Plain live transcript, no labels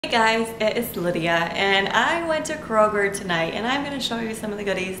Hey guys, it is Lydia and I went to Kroger tonight and I'm going to show you some of the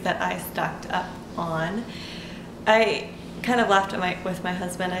goodies that I stocked up on. I kind of laughed at with my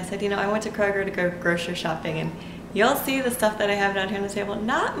husband. I said, you know, I went to Kroger to go grocery shopping and you'll see the stuff that I have down here on the table.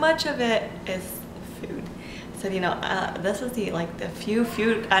 Not much of it is food. I said, you know, this is the few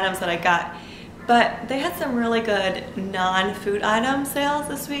food items that I got. But they had some really good non-food item sales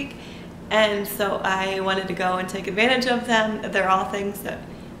this week. And so I wanted to go and take advantage of them. They're all things that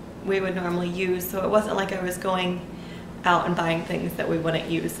we would normally use, so it wasn't like I was going out and buying things that we wouldn't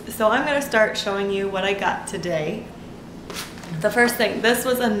use. So I'm going to start showing you what I got today. The first thing, this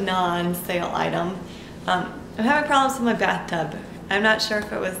was a non-sale item. I'm having problems with my bathtub. I'm not sure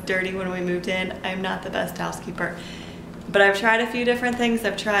if it was dirty when we moved in. I'm not the best housekeeper. But I've tried a few different things.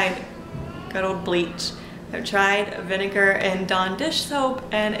 I've tried good old bleach. I've tried vinegar and Dawn dish soap,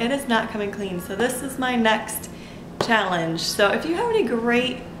 and it is not coming clean. So this is my next challenge. So if you have any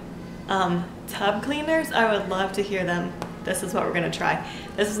great tub cleaners, I would love to hear them. This is what we're gonna try.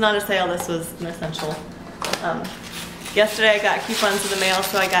 This is not a sale, this was an essential. Yesterday I got coupons in the mail,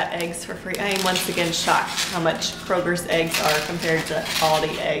 so I got eggs for free. I am once again shocked how much Kroger's eggs are compared to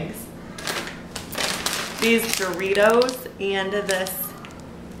Aldi eggs. These Doritos and this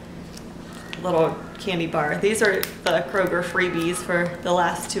little candy bar. These are the Kroger freebies for the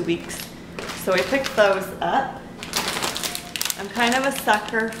last 2 weeks. So we picked those up. I'm kind of a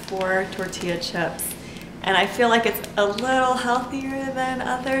sucker for tortilla chips, and I feel like it's a little healthier than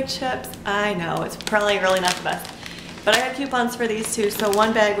other chips. I know, it's probably really not the best. But I had coupons for these two, so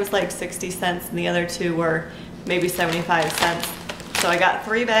one bag was like 60 cents and the other two were maybe 75 cents. So I got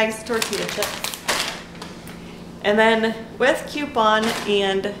 3 bags of tortilla chips. And then with coupon,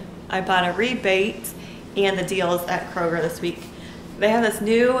 and I bought a rebate and the deals at Kroger this week, they have this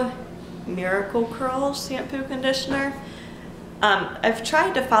new Miracle Curl shampoo conditioner. I've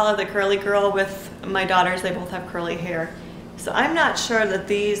tried to follow the curly girl with my daughters. They both have curly hair. So I'm not sure that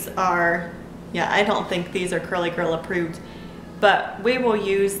these are, I don't think these are curly girl approved, but we will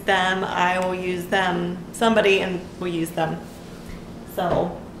use them. I will use them. Somebody and will use them.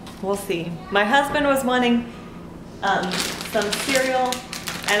 So we'll see. My husband was wanting some cereal,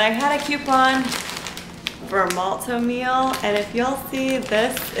 and I had a coupon for Malto meal, and if you'll see,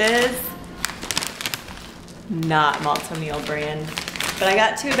 this is not Malto meal brand, but I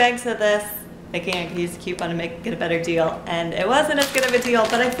got 2 bags of this. Thinking I could use a coupon to get a better deal, and it wasn't as good of a deal,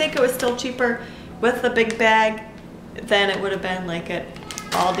 but I think it was still cheaper with the big bag than it would have been like at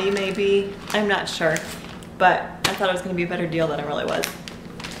Aldi maybe. I'm not sure, but I thought it was going to be a better deal than it really was.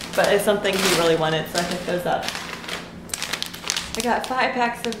 But it's something he really wanted, so I picked those up. I got 5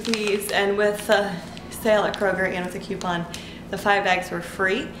 packs of these, and with the sale at Kroger and with the coupon, the 5 bags were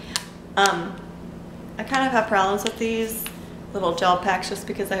free. I kind of have problems with these little gel packs just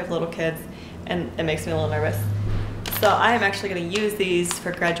because I have little kids and it makes me a little nervous. So I am actually going to use these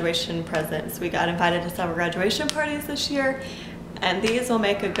for graduation presents. We got invited to several graduation parties this year, and these will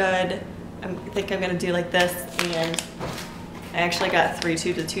make a good, I think I'm going to do like this, and I actually got 3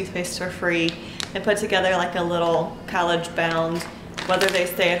 tubes of toothpaste for free and put together like a little college bound, whether they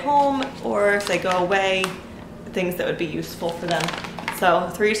stay at home or if they go away, things that would be useful for them.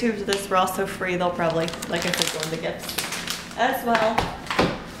 So 3 tubes of this were also free. They'll probably, like I said, go into gifts as well.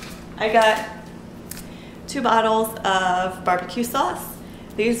 I got 2 bottles of barbecue sauce.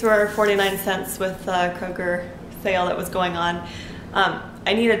 These were 49 cents with the Kroger sale that was going on.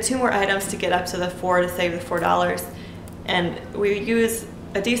 I needed 2 more items to get up to the 4 to save the $4. And we use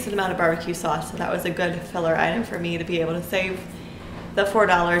a decent amount of barbecue sauce, so that was a good filler item for me to be able to save the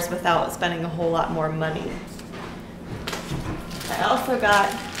 $4 without spending a whole lot more money. I also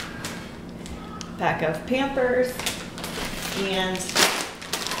got a pack of Pampers and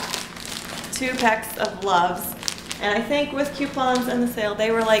 2 packs of Loves, and I think with coupons and the sale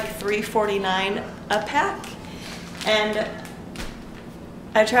they were like $3.49 a pack, and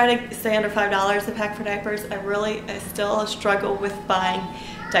I try to stay under $5 a pack for diapers. I still struggle with buying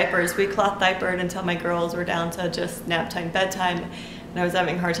diapers. We cloth diapered until my girls were down to just nap time, bedtime, and I was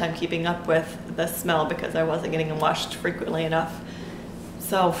having a hard time keeping up with the smell because I wasn't getting them washed frequently enough.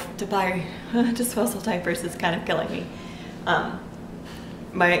 So to buy disposable diapers is kind of killing me.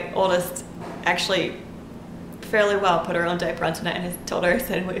 My oldest actually fairly well put her own diaper on tonight, and I told her, I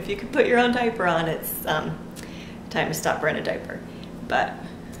said, well, if you could put your own diaper on, it's time to stop wearing a diaper. But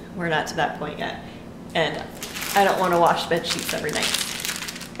we're not to that point yet, and I don't want to wash bed sheets every night.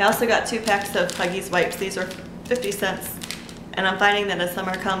 I also got 2 packs of Huggies wipes. These are 50 cents, and I'm finding that as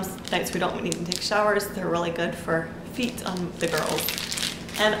summer comes, nights we don't need to take showers, they're really good for feet on the girls.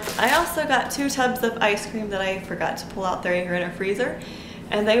 And I also got 2 tubs of ice cream that I forgot to pull out there in our freezer.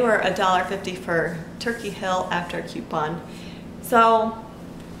 and they were $1.50 for Turkey Hill after a coupon. So,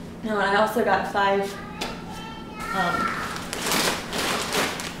 and I also got 5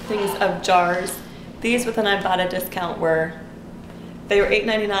 things of jars. These with an Ibotta discount they were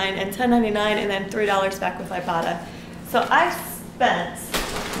 $8.99 and $10.99, and then $3 back with Ibotta. So I spent,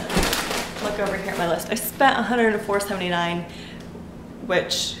 look over here at my list, I spent $104.79,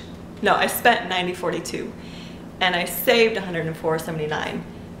 I spent $90.42, and I saved $104.79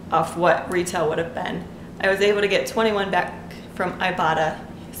 off what retail would have been. I was able to get $21 back from Ibotta,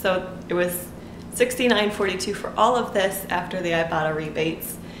 so it was $69.42 for all of this after the Ibotta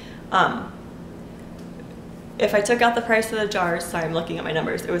rebates. If I took out the price of the jars, sorry, I'm looking at my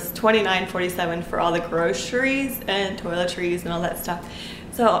numbers, it was $29.47 for all the groceries and toiletries and all that stuff.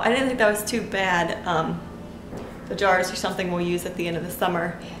 So I didn't think that was too bad. The jars are something we'll use at the end of the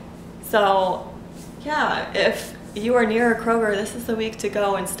summer. So yeah, if you are near a Kroger, this is the week to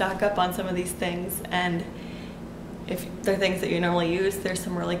go and stock up on some of these things. And if they're things that you normally use, there's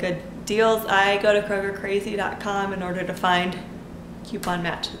some really good deals. I go to KrogerCrazy.com in order to find coupon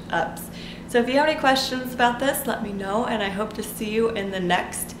match-ups. So if you have any questions about this, let me know, and I hope to see you in the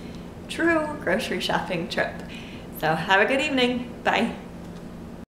next true grocery shopping trip. So have a good evening. Bye.